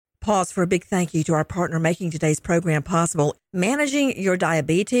Pause for a big thank you to our partner making today's program possible. Managing your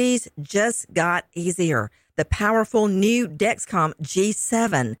diabetes just got easier. The powerful new Dexcom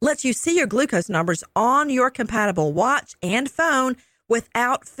G7 lets you see your glucose numbers on your compatible watch and phone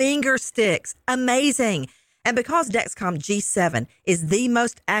without finger sticks. Amazing. And because Dexcom G7 is the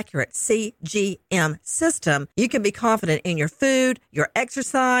most accurate CGM system, you can be confident in your food, your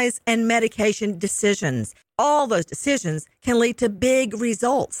exercise, and medication decisions. All those decisions can lead to big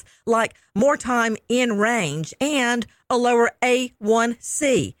results, like more time in range and a lower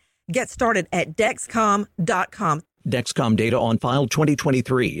A1C. Get started at Dexcom.com. Dexcom data on file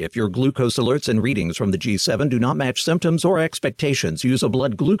 2023. If your glucose alerts and readings from the G7 do not match symptoms or expectations, use a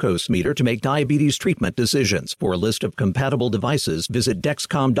blood glucose meter to make diabetes treatment decisions. For a list of compatible devices, visit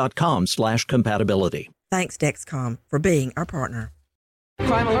Dexcom.com/compatibility. Thanks, Dexcom, for being our partner.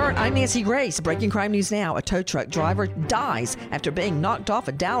 Crime Alert, I'm Nancy Grace. Breaking crime news now. A tow truck driver dies after being knocked off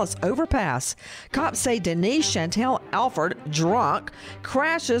a Dallas overpass. Cops say Denise Chantel Alford, drunk,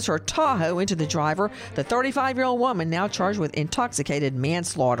 crashes her Tahoe into the driver. The 35-year-old woman now charged with intoxicated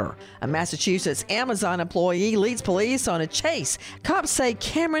manslaughter. A Massachusetts Amazon employee leads police on a chase. Cops say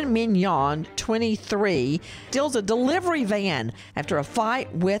Cameron Mignon, 23, steals a delivery van after a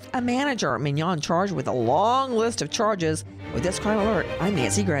fight with a manager. Mignon charged with a long list of charges. With this Crime Alert, I'm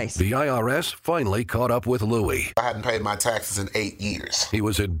Nancy Grace. The IRS finally caught up with Louie. I hadn't paid my taxes in 8 years. He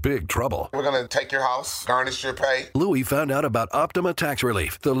was in big trouble. We're going to take your house, garnish your pay. Louie found out about Optima Tax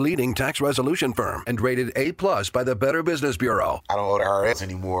Relief, the leading tax resolution firm, and rated A+ by the Better Business Bureau. I don't owe the IRS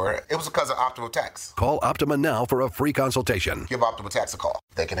anymore. It was because of Optima Tax. Call Optima now for a free consultation. Give Optima Tax a call.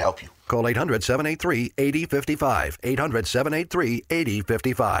 They can help you. Call 800-783-8055.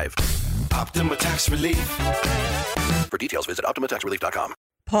 800-783-8055. Optima Tax Relief. For details, visit OptimaTaxRelief.com.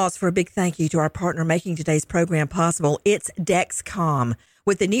 Pause for a big thank you to our partner making today's program possible. It's Dexcom.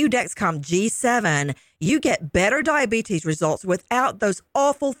 With the new Dexcom G7, you get better diabetes results without those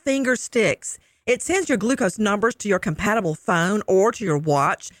awful finger sticks. It sends your glucose numbers to your compatible phone or to your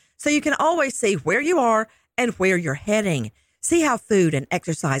watch, so you can always see where you are and where you're heading. See how food and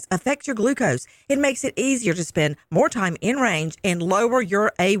exercise affect your glucose. It makes it easier to spend more time in range and lower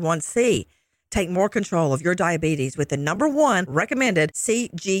your A1C. Take more control of your diabetes with the #1 recommended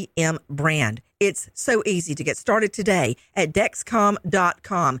CGM brand. It's so easy to get started today at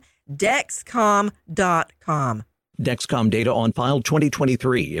Dexcom.com. Dexcom.com. Dexcom data on file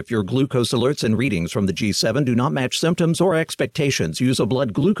 2023. If your glucose alerts and readings from the G7 do not match symptoms or expectations, use a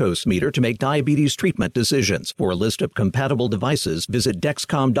blood glucose meter to make diabetes treatment decisions. For a list of compatible devices, visit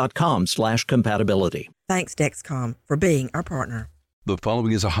Dexcom.com/compatibility. Thanks, Dexcom, for being our partner. The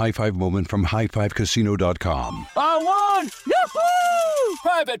following is a high-five moment from highfivecasino.com. I won! Yahoo!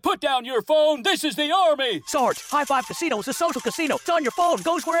 Private, put down your phone. This is the Army. Sarge, High Five Casino is a social casino. It's on your phone.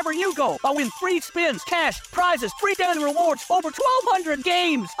 Goes wherever you go. I win free spins, cash, prizes, free daily rewards, over 1,200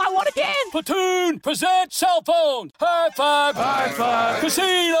 games. I won again. Platoon, present cell phone. High Five. High Five.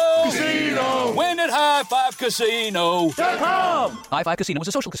 Casino. Casino. Win at highfivecasino.com. High Five Casino is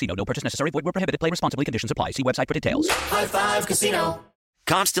a social casino. No purchase necessary. Void where prohibited. Play responsibly. Conditions apply. See website for details. High Five Casino.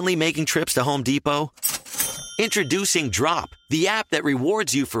 Constantly making trips to Home Depot? Introducing Drop, the app that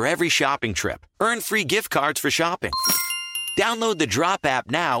rewards you for every shopping trip. Earn free gift cards for shopping. Download the Drop app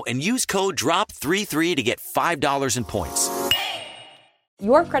now and use code DROP33 to get $5 in points.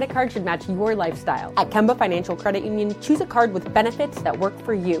 Your credit card should match your lifestyle. At Kemba Financial Credit Union, choose a card with benefits that work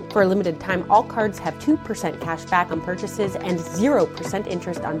for you. For a limited time, all cards have 2% cash back on purchases and 0%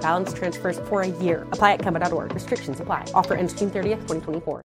 interest on balance transfers for a year. Apply at Kemba.org. Restrictions apply. Offer ends June 30th, 2024.